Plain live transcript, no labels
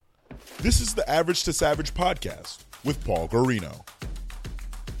This is the Average to Savage podcast with Paul Garino.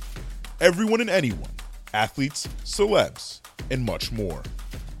 Everyone and anyone, athletes, celebs, and much more.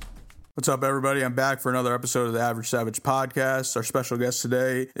 What's up, everybody? I'm back for another episode of the Average Savage podcast. Our special guest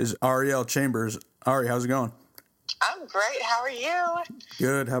today is Arielle Chambers. Ari, how's it going? I'm great. How are you?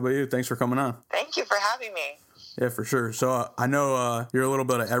 Good. How about you? Thanks for coming on. Thank you for having me. Yeah, for sure. So I know you're a little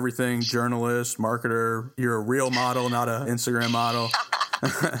bit of everything, journalist, marketer. You're a real model, not an Instagram model.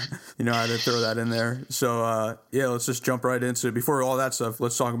 You know, I had to throw that in there. So, let's just jump right into it. Before all that stuff,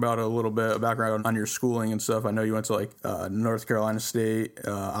 let's talk about a little bit of background on your schooling and stuff. I know you went to North Carolina State,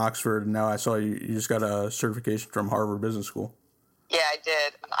 Oxford, and now I saw you just got a certification from Harvard Business School. Yeah, I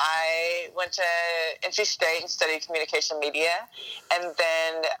did. I went to NC State and studied communication media, and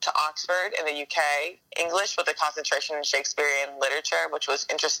then to Oxford in the UK, English with a concentration in Shakespearean literature, which was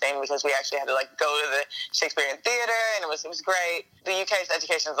interesting because we actually had to go to the Shakespearean theater, and it was great. The UK's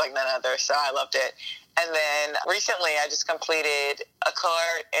education is like none other, so I loved it. And then recently I just completed a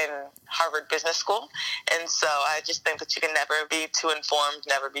cohort in Harvard Business School, and so I just think that you can never be too informed,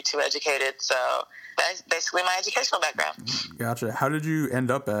 never be too educated. So that's basically my educational background. Gotcha. How did you end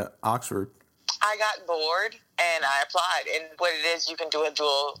up at Oxford? I got bored and I applied. And what it is, you can do a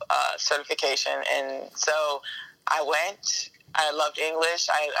dual certification. And so I went. I loved English.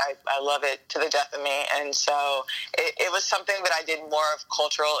 I love it to the death of me. And so it was something that I did more of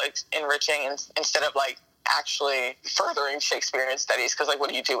cultural enriching instead of actually furthering Shakespearean studies, because what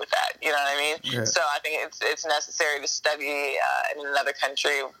do you do with that? You know what I mean? Yeah. So I think it's necessary to study in another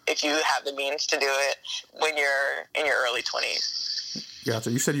country if you have the means to do it when you're in your early 20s.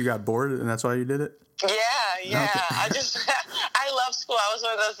 Gotcha. You said you got bored and that's why you did it? Yeah. Okay. I love school. I was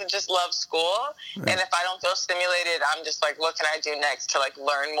one of those that just loved school. Yeah. And if I don't feel stimulated, I'm just what can I do next to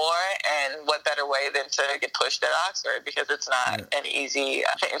learn more? And what better way than to get pushed at Oxford, because it's not an easy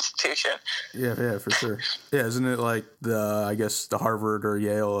institution. Yeah, for sure. Yeah, isn't it the Harvard or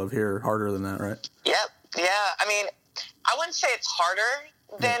Yale of here harder than that, right? Yep. Yeah. I mean, I wouldn't say it's harder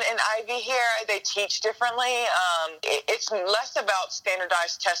than in Ivy here. They teach differently. It's less about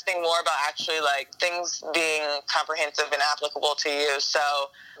standardized testing, more about actually things being comprehensive and applicable to you. So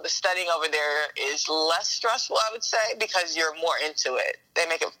the studying over there is less stressful, I would say, because you're more into it. They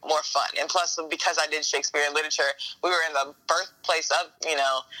make it more fun. And plus, because I did Shakespearean literature, we were in the birthplace of,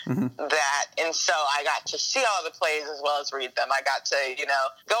 that. And so I got to see all the plays as well as read them. I got to,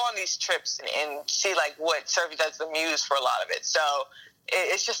 go on these trips and see what served as the muse for a lot of it. So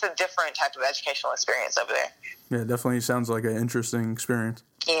it's just a different type of educational experience over there. Yeah, definitely sounds like an interesting experience.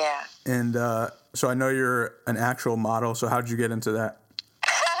 Yeah. And so I know you're an actual model, so how did you get into that?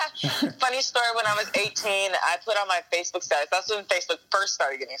 Funny story, when I was 18, I put on my Facebook status. That's when Facebook first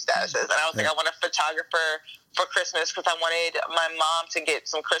started getting statuses. And I was I want a photographer for Christmas because I wanted my mom to get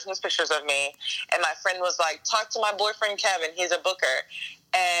some Christmas pictures of me. And my friend was talk to my boyfriend, Kevin. He's a booker.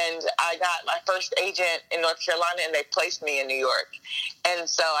 And I got my first agent in North Carolina, and they placed me in New York. And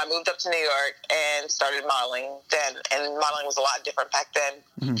so I moved up to New York and started modeling then. And modeling was a lot different back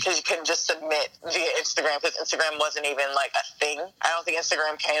then because you couldn't just submit via Instagram, because Instagram wasn't even a thing. I don't think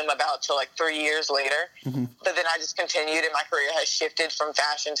Instagram came about till 3 years later. But then I just continued, and my career has shifted from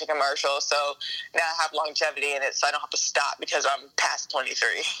fashion to commercial. So now I have longevity in it, so I don't have to stop because I'm past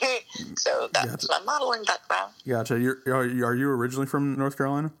 23. So that's my modeling background. Gotcha. Are you originally from North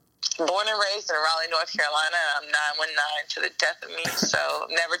Carolina? Born and raised in Raleigh, North Carolina. I'm 919 to the death of me, so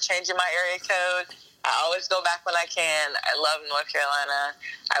never changing my area code. I always go back when I can. I love North Carolina.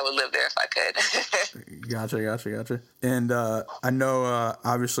 I would live there if I could. Gotcha. And I know,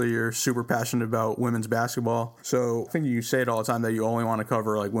 obviously, you're super passionate about women's basketball. So I think you say it all the time that you only want to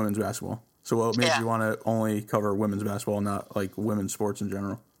cover women's basketball. So what made you want to only cover women's basketball, not women's sports in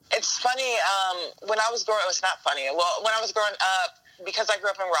general? It's funny. When I was growing, it's not funny. Well, when I was growing up, because I grew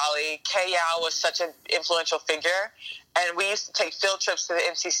up in Raleigh, Kay Yow was such an influential figure. And we used to take field trips to the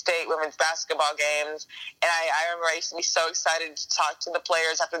NC State women's basketball games. And I remember I used to be so excited to talk to the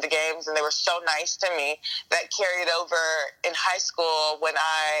players after the games, and they were so nice to me. That carried over in high school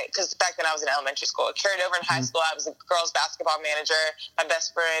because back then I was in elementary school. It carried over in high school. I was a girls' basketball manager. My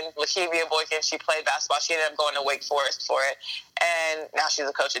best friend, Lahivia Boykin, she played basketball. She ended up going to Wake Forest for it. And now she's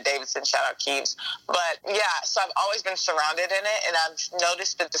a coach at Davidson. Shout out Keeves. But yeah, so I've always been surrounded in it, and I've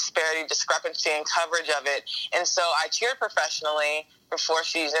noticed the discrepancy in coverage of it. And so I cheered professionally for 4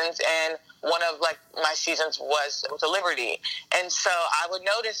 seasons, and one of my seasons was with the Liberty. And so I would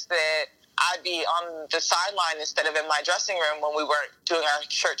notice that I'd be on the sideline instead of in my dressing room when we weren't doing our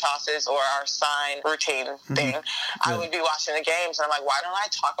shirt tosses or our sign routine thing. I would be watching the games, and I'm why don't I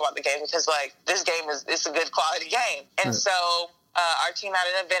talk about the game? Because this game is a good quality game. And so Our team had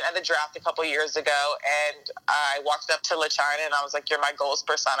an event at the draft a couple years ago, and I walked up to LaChina, and I was like, "You're my goals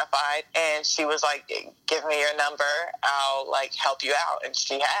personified." And she was like, "Give me your number. I'll, like, help you out." And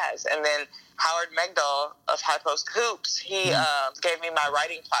she has. And then Howard Megdal of High Post Hoops, he gave me my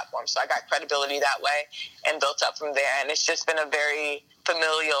writing platform, so I got credibility that way and built up from there. And it's just been a very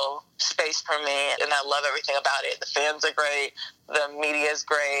familial space for me, and I love everything about it. The fans are great, the media is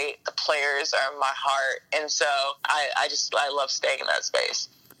great, the players are my heart, and so I love staying in that space.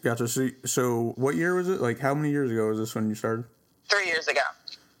 Gotcha. So what year was it? Like, how many years ago was this when you started? 3 years ago.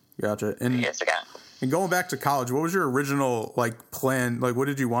 Gotcha. 3 years ago. And going back to college, what was your original, like, plan? Like, what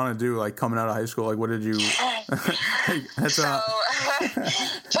did you want to do, like, coming out of high school? Like, what did you... To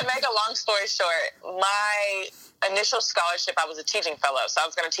make a long story short, my initial scholarship, I was a teaching fellow, so I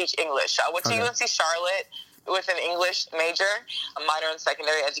was going to teach English. I went to UNC Charlotte with an English major, a minor in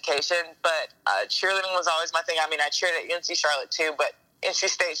secondary education, but cheerleading was always my thing. I mean, I cheered at UNC Charlotte too, but NC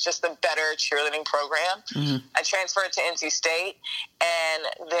State's just a better cheerleading program. I transferred to NC State, and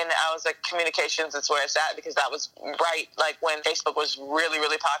then I was like, communications is where it's at, because that was right, like, when Facebook was really,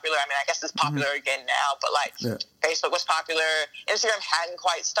 really popular. I mean, I guess it's popular again now, but, like, Facebook was popular. Instagram hadn't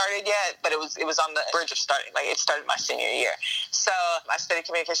quite started yet, but it was on the verge of starting. Like, it started my senior year. So I studied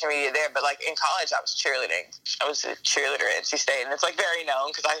communication media there, but, like, in college, I was cheerleading. I was a cheerleader at NC State, and it's, like, very known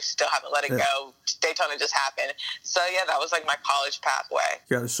because I still haven't let it go. Daytona just happened. So, yeah, that was, like, my college pathway.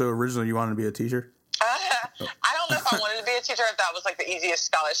 Yeah, so originally you wanted to be a teacher? I don't know if I wanted to be a teacher, if that was, like, the easiest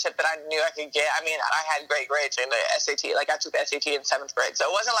scholarship that I knew I could get. I mean, I had great grades in the SAT. Like, I took the SAT in 7th grade. So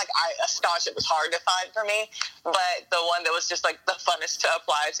it wasn't like a scholarship was hard to find for me. But the one that was just, like, the funnest to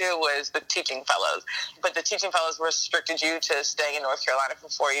apply to was the teaching fellows. But the teaching fellows restricted you to staying in North Carolina for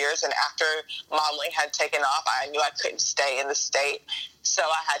 4 years. And after modeling had taken off, I knew I couldn't stay in the state. So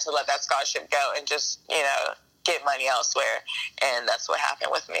I had to let that scholarship go and just, get money elsewhere. And that's what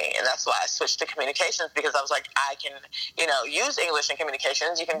happened with me. And that's why I switched to communications, because I was like, I can, use English in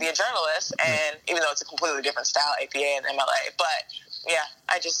communications. You can be a journalist. And even though it's a completely different style, APA and MLA, but yeah,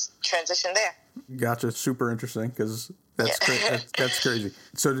 I just transitioned there. Gotcha. Super interesting, because that's that's crazy.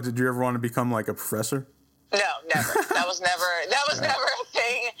 So did you ever want to become, like, a professor? No, never. That was never a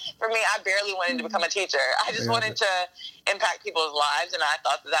thing for me. I barely wanted to become a teacher. I just wanted to impact people's lives, and I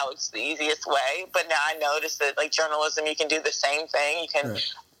thought that was the easiest way. But now I notice that, like, journalism, you can do the same thing. You can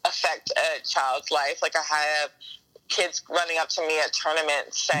affect a child's life. Like, I have kids running up to me at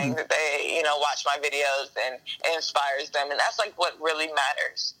tournaments saying that they, watch my videos, and it inspires them. And that's, like, what really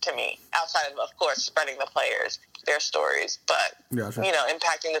matters to me, outside of course, spreading the players, their stories. But,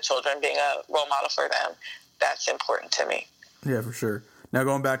 impacting the children, being a role model for them, that's important to me. Yeah, for sure. Now,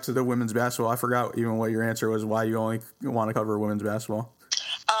 going back to the women's basketball, I forgot even what your answer was, why you only want to cover women's basketball.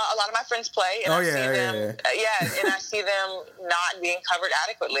 A lot of my friends play, and and I see them not being covered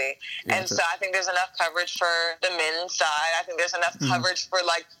adequately. Yeah, and so I think there's enough coverage for the men's side. I think there's enough coverage for,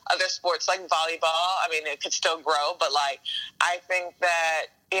 like, other sports like volleyball. I mean, it could still grow, but, like, I think that,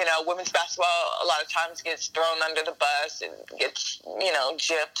 women's basketball a lot of times gets thrown under the bus and gets,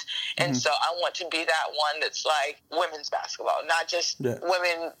 gypped. And so I want to be that one that's like women's basketball, not just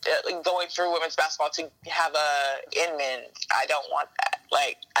women going through women's basketball to have in men's. I don't want that.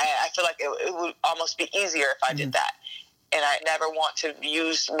 Like, I feel like it would almost be easier if I did that. And I never want to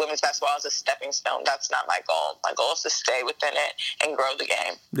use women's basketball as a stepping stone. That's not my goal. My goal is to stay within it and grow the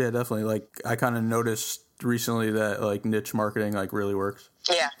game. Yeah, definitely. Like, I kind of noticed recently that, like, niche marketing, like, really works.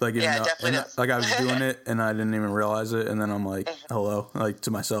 Yeah, like, definitely does. Like, I was doing it, and I didn't even realize it, and then I'm like, hello, like,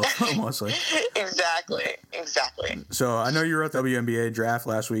 to myself, almost, like. Exactly. So, I know you were at the WNBA draft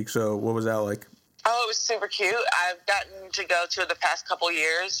last week, so what was that like? Oh, it was super cute. I've gotten to go to it the past couple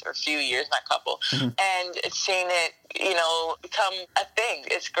years, or few years, not couple, and seen it, become a thing.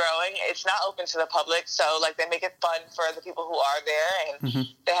 It's growing. It's not open to the public, so, like, they make it fun for the people who are there, and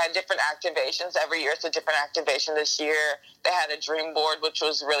they had different activations. Every year it's a different activation. This year they had a dream board, which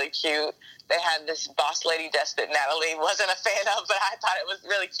was really cute. They had this boss lady desk that Natalie wasn't a fan of, but I thought it was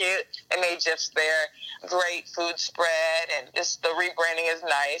really cute. They made GIFs there. Great food spread, and just the rebranding is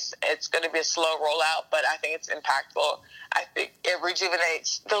nice. It's going to be a slow rollout, but I think it's impactful. I think it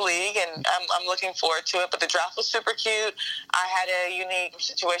rejuvenates the league, and I'm looking forward to it. But the draft was super cute. I had a unique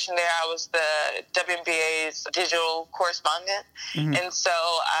situation there. I was the WNBA's digital correspondent, and so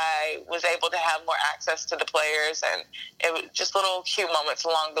I was able to have more access to the players, and it was just little cute moments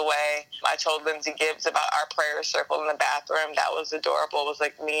along the way. I told Lindsay Gibbs about our prayer circle in the bathroom. That was adorable. It was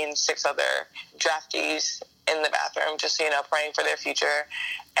like me and 6 other draftees in the bathroom, just, praying for their future.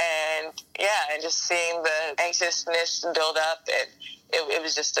 And and just seeing the anxiousness build up, and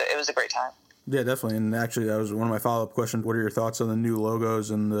it was a great time. Yeah, definitely. And actually, that was one of my follow-up questions. What are your thoughts on the new logos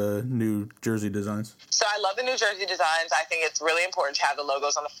and the new jersey designs? So I love the new jersey designs. I think it's really important to have the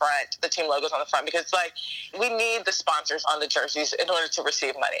logos on the front, the team logos on the front, because like we need the sponsors on the jerseys in order to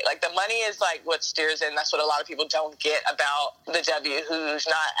receive money. Like the money is like what steers in. That's what a lot of people don't get about the W, who's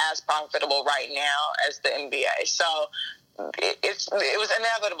not as profitable right now as the NBA. So it was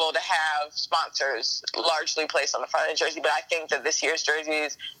inevitable to have sponsors largely placed on the front of the jersey, but I think that this year's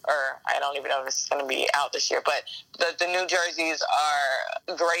jerseys, or I don't even know if it's going to be out this year, but the new jerseys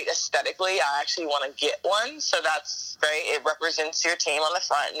are great aesthetically. I actually want to get one, so that's great. It represents your team on the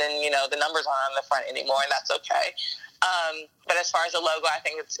front, and then, you know, the numbers aren't on the front anymore, and that's okay. But as far as the logo, I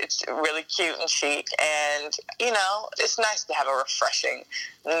think it's really cute and chic, and, you know, it's nice to have a refreshing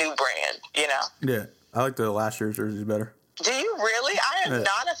new brand, you know? Yeah, I like the last year's jerseys better. Do you really? I am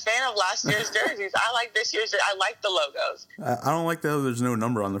not a fan of last year's jerseys. I like this year's. I like the logos. I don't like that there's no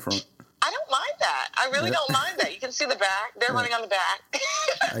number on the front. I don't mind that. I really don't mind that. You can see the back. They're running on the back.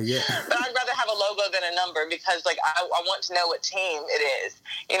 Yeah. But I'd rather have a logo than a number because, like, I want to know what team it is.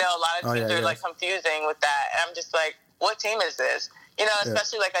 You know, a lot of teams are, like, confusing with that. And I'm just like, what team is this? You know,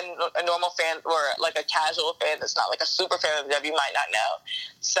 especially like a normal fan or like a casual fan that's not like a super fan of the W might not know.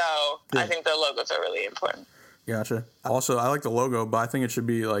 So I think the logos are really important. Gotcha. Also, I like the logo, but I think it should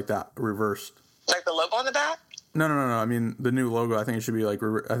be like that reversed. Like the logo on the back? No. I mean, the new logo. I think it should be like.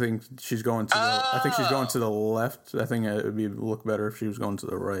 I think she's going to. I think she's going to the left. I think it would look better if she was going to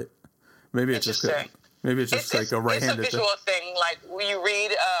the right. Maybe it's just. Maybe it's just like a right-handed. It's a visual thing. Like when you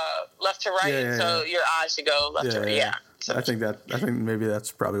read left to right, so your eyes should go left to right. Yeah. So. I think maybe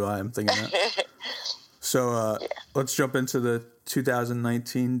that's probably why I'm thinking that. So let's jump into the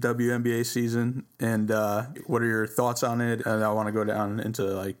 2019 WNBA season, and what are your thoughts on it? And I want to go down into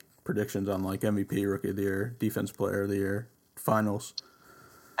like predictions on like MVP, Rookie of the Year, Defense Player of the Year, Finals.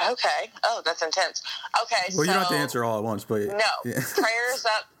 Okay. Oh, that's intense. Okay. Well, you don't have to answer all at once, but no. Yeah.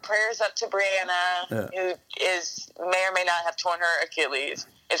 Prayers up to Brianna, who may or may not have torn her Achilles.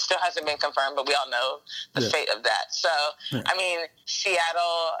 It still hasn't been confirmed, but we all know the fate of that. So, I mean,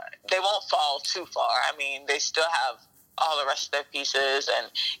 Seattle, they won't fall too far. I mean, they still have all the rest of their pieces, and,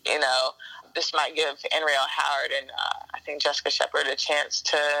 you know, this might give Arielle Howard and I think Jessica Shepard a chance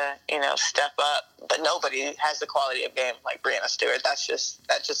to, you know, step up. But nobody has the quality of game like Brianna Stewart. That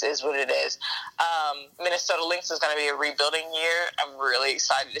just is what it is. Minnesota Lynx is going to be a rebuilding year. I'm really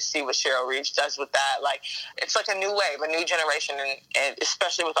excited to see what Cheryl Reeves does with that. Like, it's like a new wave, a new generation, and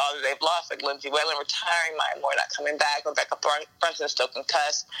especially with all that they've lost, like Lindsay Whalen retiring, Maya Moore not coming back, Rebecca Brunson still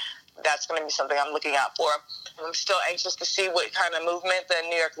concussed. That's going to be something I'm looking out for. I'm still anxious to see what kind of movement the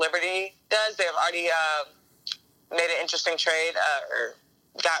New York Liberty does. They've already made an interesting trade or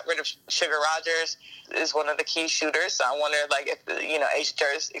got rid of Sugar Rogers, is one of the key shooters. So I wonder, like, if, you know, Asia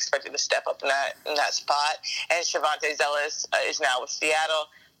is expected to step up in that spot. And Shavonte Zellis is now with Seattle.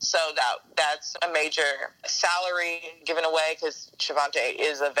 So that's a major salary given away because Shavonte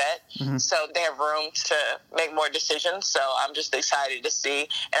is a vet. Mm-hmm. So they have room to make more decisions. So I'm just excited to see.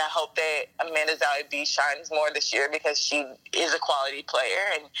 And I hope that Amanda Zahui shines more this year because she is a quality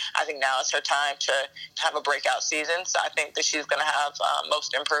player. And I think now is her time to have a breakout season. So I think that she's going to have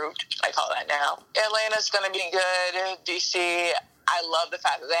most improved. I call that now. Atlanta's going to be good. DC, I love the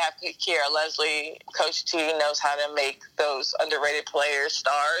fact that they have Kiera Leslie. Coach T knows how to make those underrated players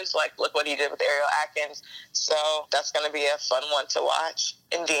stars. Like, look what he did with Arielle Atkins. So that's going to be a fun one to watch.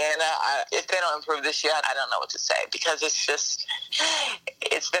 Indiana, if they don't improve this year, I don't know what to say because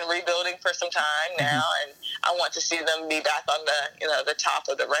it's been rebuilding for some time now, and I want to see them be back on the top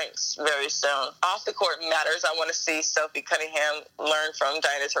of the ranks very soon. Off the court matters. I want to see Sophie Cunningham learn from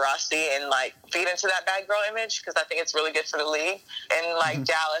Diana Taurasi and like feed into that bad girl image because I think it's really good for the league. And like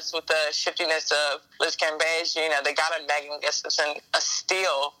Dallas with the shiftiness of Liz Cambage, you know, they got a Megan Gustafson a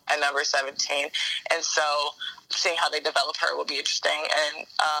steal at number 17, and so seeing how they develop her will be interesting. And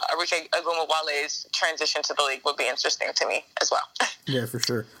Arike Ogunbowale's transition to the league will be interesting to me as well. Yeah, for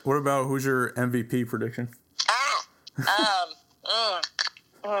sure. What about who's your MVP prediction? I'm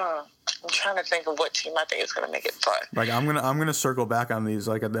trying to think of what team I think is going to make it fun. Like I'm gonna circle back on these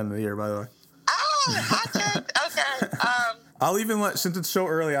like at the end of the year. By the way. Oh, okay. I'll even since it's so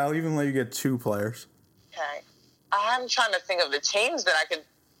early, I'll even let you get 2 players. Okay. I'm trying to think of the teams that I could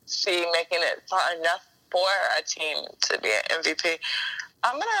see making it far enough for a team to be an MVP.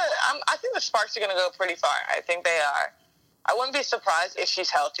 I think the Sparks are going to go pretty far. I think they are. I wouldn't be surprised if she's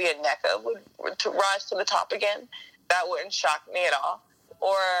healthy and NECA would rise to the top again. That wouldn't shock me at all.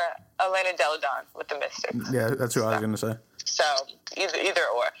 Or Elena Deladon with the Mystics. Yeah, that's who I was going to say. So either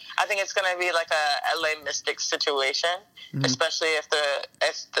or. I think it's going to be like a LA Mystics situation, especially if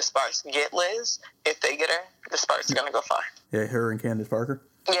the Sparks get Liz. If they get her, the Sparks are going to go far. Yeah, her and Candace Parker.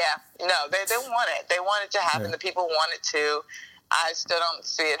 Yeah, no, they want it. They want it to happen. Yeah. The people want it to. I still don't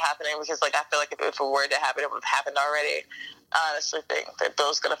see it happening because, like, I feel like if it were to happen, it would have happened already. I honestly think that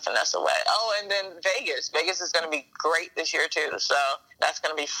Bill's going to finesse away. Oh, and then Vegas. Vegas is going to be great this year, too. So that's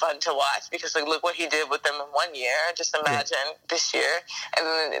going to be fun to watch because, like, look what he did with them in 1 year. Just imagine this year. And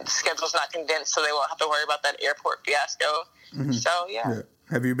then the schedule's not condensed, so they won't have to worry about that airport fiasco. Mm-hmm. So, yeah.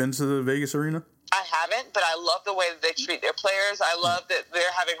 Have you been to the Vegas arena? I haven't, but I love the way that they treat their players. I love that they're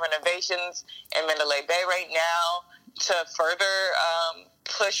having renovations in Mandalay Bay right now to further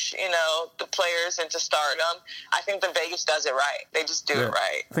push, the players into stardom. I think the Vegas does it right. They just do it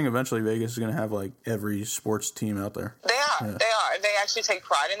right. I think eventually Vegas is going to have, like, every sports team out there. They are. Yeah. They are. And they actually take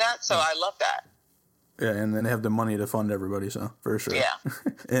pride in that, so I love that. Yeah, and then they have the money to fund everybody, so for sure. Yeah.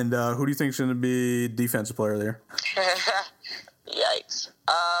 And who do you think is going to be defensive player there? Yikes.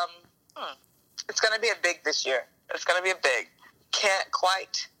 It's going to be a big this year. It's going to be a big. Can't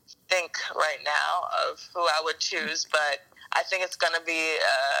quite think right now of who I would choose, but I think it's going to be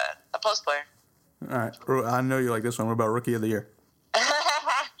a post player. All right. I know you like this one. What about Rookie of the Year?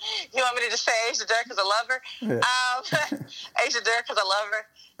 You want me to just say Asia Durr because I love her? Yeah. Asia Durr because I love her.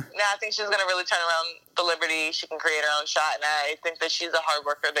 No, I think she's going to really turn around the Liberty. She can create her own shot, and I think that she's a hard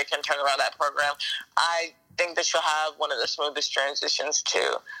worker that can turn around that program. I think that she'll have one of the smoothest transitions,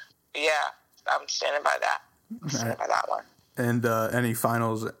 too. Yeah, I'm standing by that. By that one. And any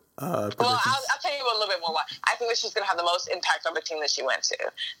finals well, I'll tell you a little bit more why. I think that she's going to have the most impact on the team that she went to.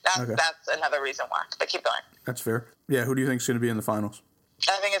 That's another reason why. But keep going. That's fair. Yeah, who do you think is going to be in the finals?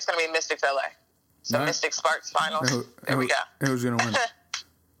 I think it's going to be Mystics LA. So Mystics Sparks finals. There we go. And who's going to win?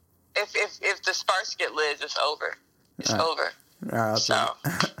 If the Sparks get Liz, it's over. It's over. All right,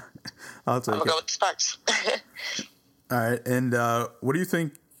 I'm going to go with the Sparks. All right. And what do you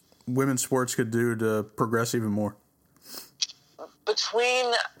think women's sports could do to progress even more?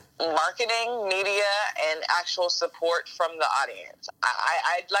 Between marketing, media, and actual support from the audience.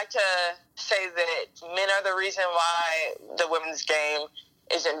 I'd like to say that men are the reason why the women's game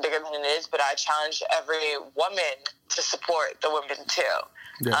isn't bigger than it is, but I challenge every woman to support the women too.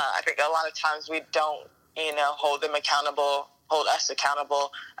 Yeah. I think a lot of times we don't, hold us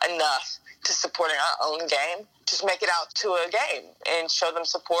accountable enough to supporting our own game. Just make it out to a game and show them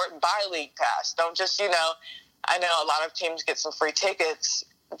support. Buy League Pass. Don't just, I know a lot of teams get some free tickets.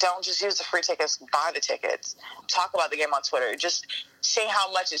 Don't just use the free tickets, buy the tickets. Talk about the game on Twitter. Just seeing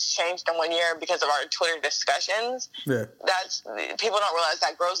how much it's changed in 1 year because of our Twitter discussions. Yeah. People don't realize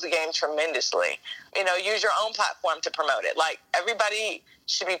that grows the game tremendously. Use your own platform to promote it. Like, everybody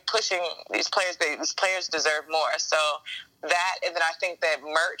should be pushing these players. These players deserve more. So that, and then I think that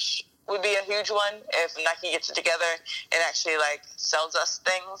merch would be a huge one. If Nike gets it together and actually sells us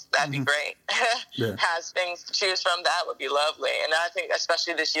things, that'd be great. Yeah. Has things to choose from, that would be lovely. And I think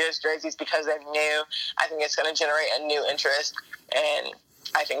especially this year's jerseys, because they're new, I think it's going to generate a new interest. And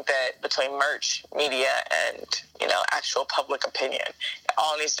I think that between merch, media, and actual public opinion, it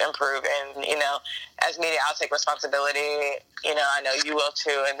all needs to improve. And as media, I'll take responsibility. I know you will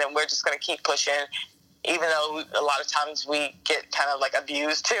too. And then we're just going to keep pushing. Even though a lot of times we get kind of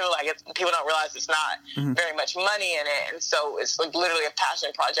abused too, people don't realize it's not very much money in it, and so it's literally a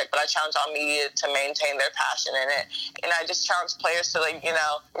passion project. But I challenge all media to maintain their passion in it, and I just challenge players to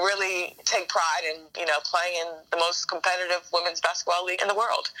really take pride in playing in the most competitive women's basketball league in the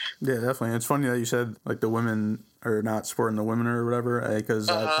world. Yeah, definitely. It's funny that you said the women are not supporting the women or whatever, because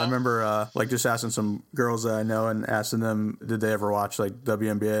I remember just asking some girls that I know and asking them, did they ever watch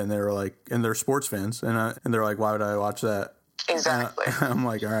WNBA, and they were and they're sports fans, and they're like, why would I watch that? Exactly. I'm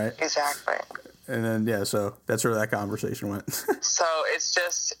like, all right. Exactly. And then, so that's where that conversation went. So it's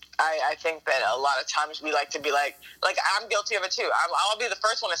just, I think that a lot of times we like to be I'm guilty of it too. I'll be the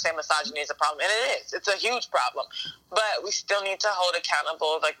first one to say misogyny is a problem, and it is. It's a huge problem. But we still need to hold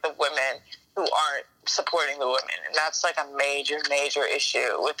accountable the women who aren't supporting the women. And that's a major, major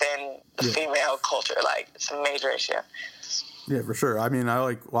issue within the female culture. It's a major issue. Yeah, for sure. I mean, I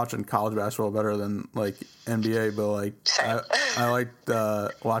like watching college basketball better than NBA, but Same. I like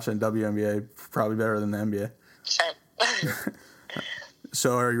watching WNBA probably better than the NBA. Same.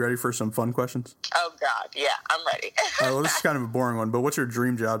 So, are you ready for some fun questions? Oh God, yeah, I'm ready. Well, this is kind of a boring one, but what's your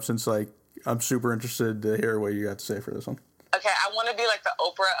dream job? Since I'm super interested to hear what you got to say for this one. Okay, I want to be the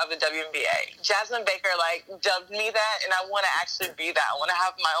Oprah of the WNBA. Jasmine Baker dubbed me that, and I want to actually be that. I want to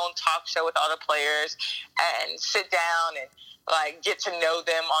have my own talk show with all the players and sit down and like get to know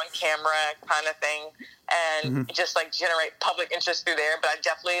them on camera kind of thing, and just like generate public interest through there. But I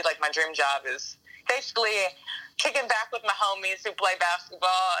definitely, like, my dream job is basically kicking back with my homies who play basketball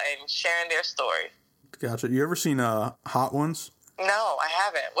and sharing their story. Gotcha. You ever seen Hot Ones? No, I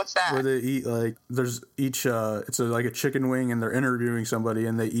haven't. What's that? Where they eat, like, there's each, like a chicken wing, and they're interviewing somebody,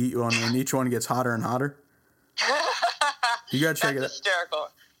 and they eat one, and each one gets hotter and hotter. You gotta check it out. That's hysterical.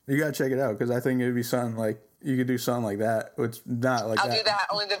 You gotta check it out, because I think it'd be something like, you could do something like that. It's not like I'll do that,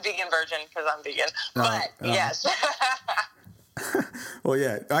 only the vegan version, because I'm vegan. Yes. Well,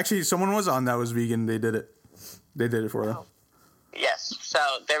 yeah. Actually, someone was on that was vegan. They did it for them. Yes. So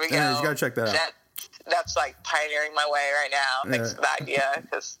there we go. Yeah, you gotta check that out. That's like pioneering my way right now. Thanks for the idea,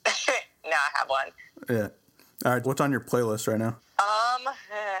 because now I have one. Yeah. All right. What's on your playlist right now?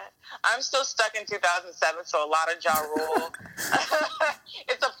 I'm still stuck in 2007, so a lot of Ja Rule.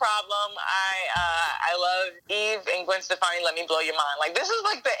 It's a problem. I love Eve and Gwen Stefani, Let Me Blow Your Mind. Like, this is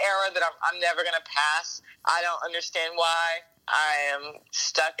like the era that I'm never going to pass. I don't understand why. I am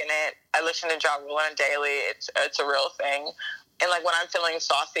stuck in it. I listen to Ja Rule on a daily. It's a real thing. And, like, when I'm feeling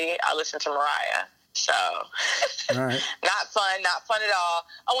saucy, I listen to Mariah. So, all right. not fun at all.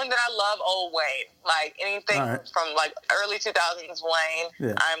 Oh, and then I love old Wayne. Like, anything from, like, early 2000s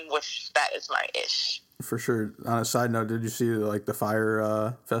Wayne, I'm with, that is my ish. For sure. On a side note, did you see, like, the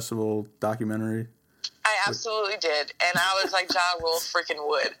Fire Festival documentary? I absolutely did. And I was like, Ja Rule freaking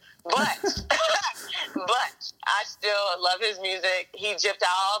would. But I still love his music. He gypped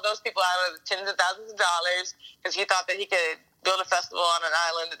all those people out of tens of thousands of dollars because he thought that he could build a festival on an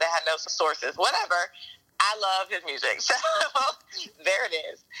island that they had no sources. Whatever. I love his music. So there it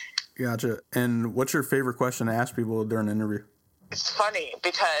is. Gotcha. And what's your favorite question to ask people during an interview? It's funny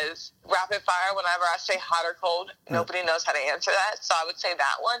because rapid fire, whenever I say hot or cold, nobody knows how to answer that. So I would say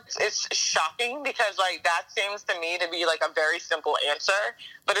that one. It's shocking because, like, that seems to me to be, like, a very simple answer,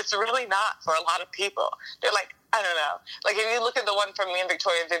 but it's really not for a lot of people. They're like, I don't know. Like, if you look at the one from me and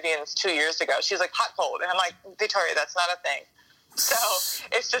Victoria Vivian's 2 years ago, she's like, hot, cold. And I'm like, Victoria, that's not a thing. So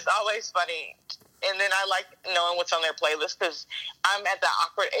it's just always funny. And then I like knowing what's on their playlist because I'm at the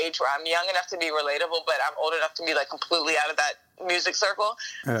awkward age where I'm young enough to be relatable, but I'm old enough to be, like, completely out of that music circle.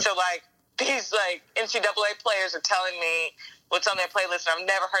 So, like, these, like, NCAA players are telling me what's on their playlist, and I've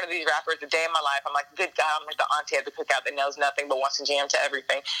never heard of these rappers a day in my life. I'm like, good God, I'm like the auntie at the cookout that knows nothing but wants to jam to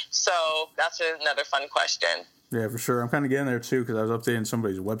everything. So that's another fun question. Yeah, for sure. I'm kind of getting there, too, because I was updating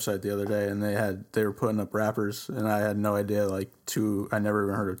somebody's website the other day, and they were putting up rappers, and I had no idea, like, I never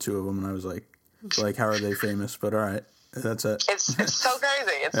even heard of two of them, and I was like, how are they famous? But all right, that's it. It's so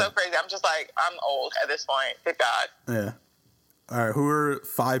crazy. It's so crazy. I'm just like, I'm old at this point. Good God. Yeah. All right. Who are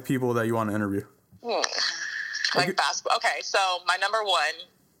 5 people that you want to interview? Like basketball. Okay, so my number one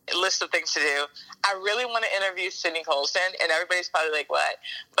list of things to do. I really want to interview Sydney Colson, and everybody's probably like, what?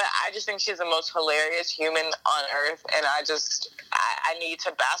 But I just think she's the most hilarious human on earth, and I need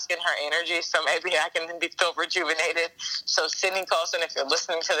to bask in her energy, so maybe I can feel rejuvenated. So Sydney Colson, if you're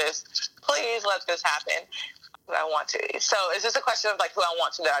listening to this, please let this happen. I want to. So is this a question of, like, who I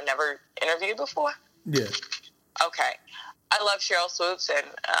want to that I've never interviewed before? Yeah. Okay. I love Cheryl Swoops, and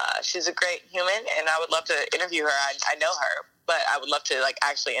she's a great human, and I would love to interview her. I know her, but I would love to, like,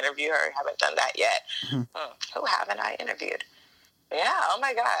 actually interview her. I haven't done that yet. Who haven't I interviewed? Yeah, oh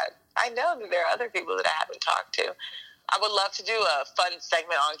my God. I know that there are other people that I haven't talked to. I would love to do a fun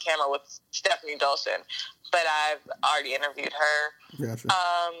segment on camera with Stephanie Dolson, but I've already interviewed her. Gotcha.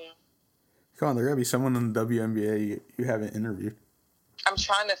 Come on, there got to be someone in the WNBA you haven't interviewed. I'm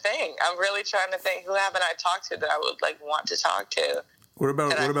trying to think. I'm really trying to think. Who haven't I talked to that I would, like, want to talk to? What about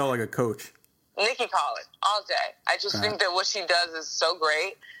like a coach? Nikki Collins, all day. I just think that what she does is so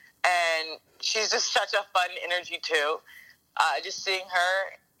great, and she's just such a fun energy too. Just seeing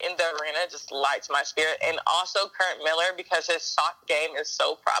her in the arena just lights my spirit. And also Kurt Miller, because his sock game is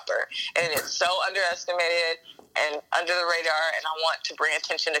so proper, and it's so underestimated and under the radar, and I want to bring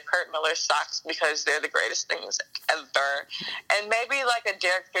attention to Kurt Miller's socks because they're the greatest things ever. And maybe like a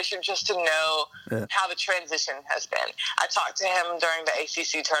Derek Fisher, just to know how the transition has been. I talked to him during the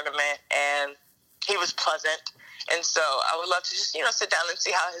ACC tournament, and he was pleasant. And so I would love to just, sit down and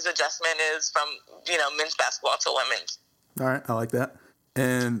see how his adjustment is from, men's basketball to women's. All right, I like that.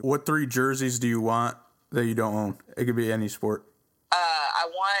 And what 3 jerseys do you want that you don't own? It could be any sport. I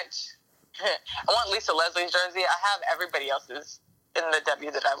want Lisa Leslie's jersey. I have everybody else's in the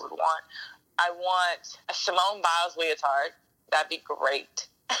W that I would want. I want a Simone Biles leotard. That'd be great.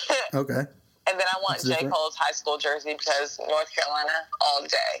 Okay. And then I want J. Cole's high school jersey because North Carolina all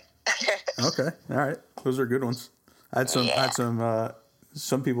day. Okay. All right. Those are good ones. I had some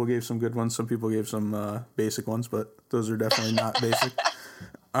some people gave some good ones. Some people gave some basic ones, but Those are definitely not basic.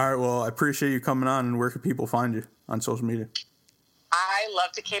 All right, well, I appreciate you coming on, and where can people find you on social media? I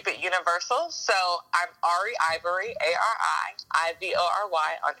love to keep it universal, so I'm Ari Ivory,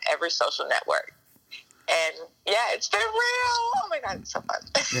 ARIIVORY, on every social network. And yeah, it's been real. Oh my God, it's so fun.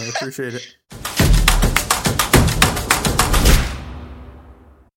 Yeah, I appreciate it.